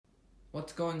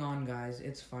What's going on, guys?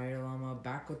 It's Fire Llama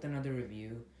back with another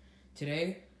review.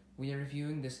 Today we are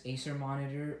reviewing this Acer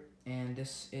monitor, and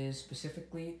this is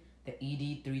specifically the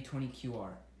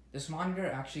ED320QR. This monitor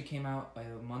actually came out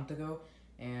a month ago,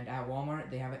 and at Walmart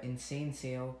they have an insane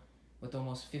sale with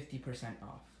almost 50%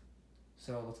 off.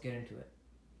 So let's get into it.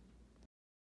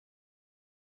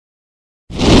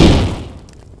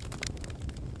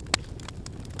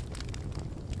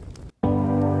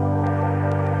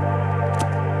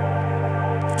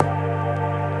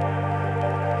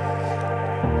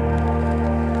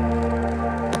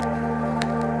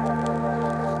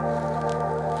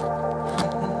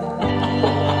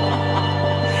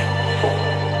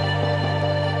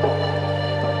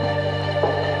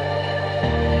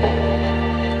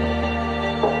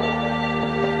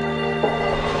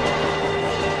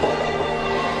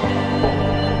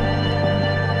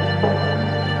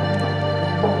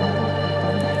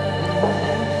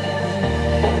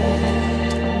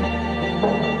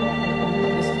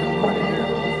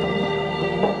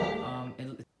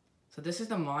 This is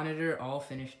the monitor all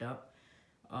finished up.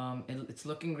 It's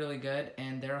looking really good,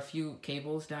 and there are a few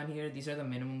cables down here. These are the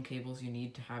minimum cables you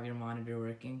need to have your monitor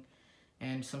working.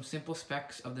 And some simple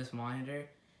specs of this monitor.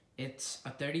 It's a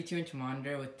 32-inch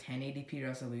monitor with 1080p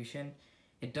resolution.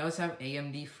 It does have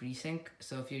AMD FreeSync,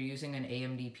 so if you're using an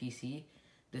AMD PC,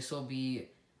 this will be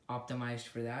optimized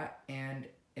for that. And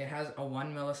it has a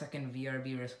 1 millisecond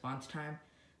VRB response time,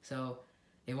 so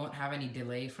it won't have any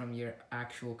delay from your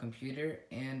actual computer,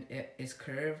 and it is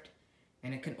curved,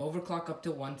 and it can overclock up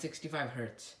to 165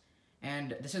 Hertz.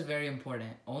 And this is very important.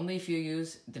 Only if you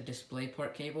use the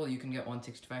DisplayPort cable, you can get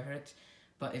 165 Hertz,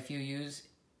 but if you use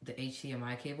the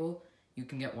HDMI cable, you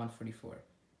can get 144.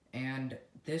 And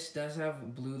this does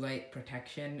have blue light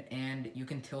protection, and you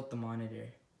can tilt the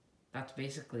monitor. That's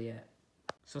basically it.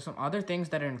 So some other things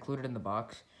that are included in the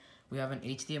box. We have an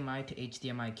HDMI to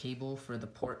HDMI cable for the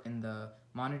port in the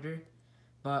monitor,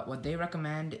 but what they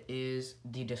recommend is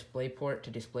the DisplayPort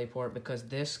to DisplayPort, because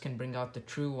this can bring out the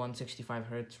true 165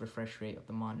 Hertz refresh rate of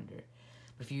the monitor.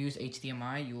 But if you use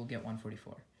HDMI, you will get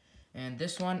 144. And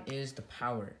this one is the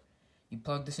power. You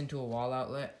plug this into a wall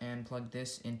outlet and plug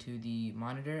this into the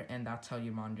monitor, and that's how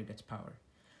your monitor gets power.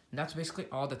 And that's basically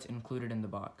all that's included in the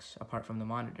box, apart from the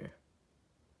monitor.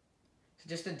 So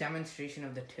just a demonstration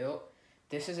of the tilt.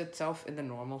 This is itself in the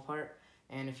normal part,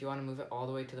 and if you want to move it all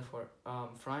the way to the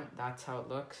front, that's how it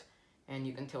looks. And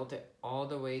you can tilt it all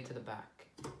the way to the back,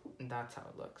 and that's how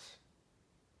it looks.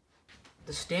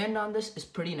 The stand on this is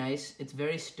pretty nice. It's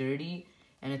very sturdy,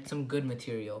 and it's some good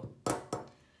material. If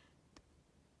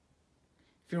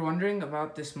you're wondering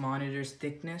about this monitor's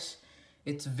thickness,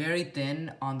 it's very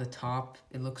thin on the top.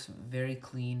 It looks very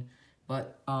clean,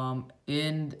 but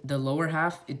in the lower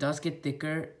half, it does get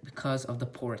thicker because of the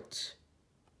ports.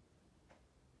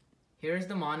 Here's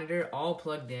the monitor all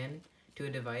plugged in to a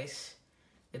device.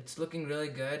 It's looking really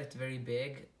good. It's very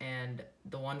big, and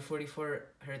the 144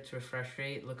 Hertz refresh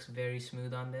rate looks very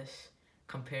smooth on this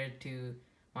compared to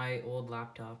my old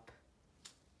laptop.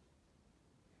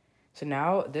 So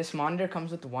now this monitor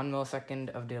comes with 1 millisecond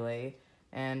of delay,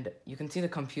 and you can see the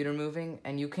computer moving,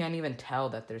 and you can't even tell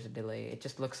that there's a delay. It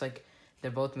just looks like they're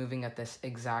both moving at this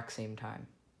exact same time.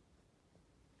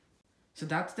 So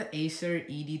that's the Acer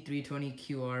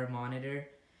ED320QR monitor.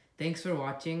 Thanks for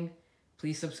watching.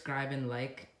 Please subscribe and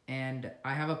like. And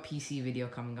I have a PC video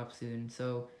coming up soon,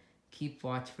 so keep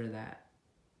watch for that.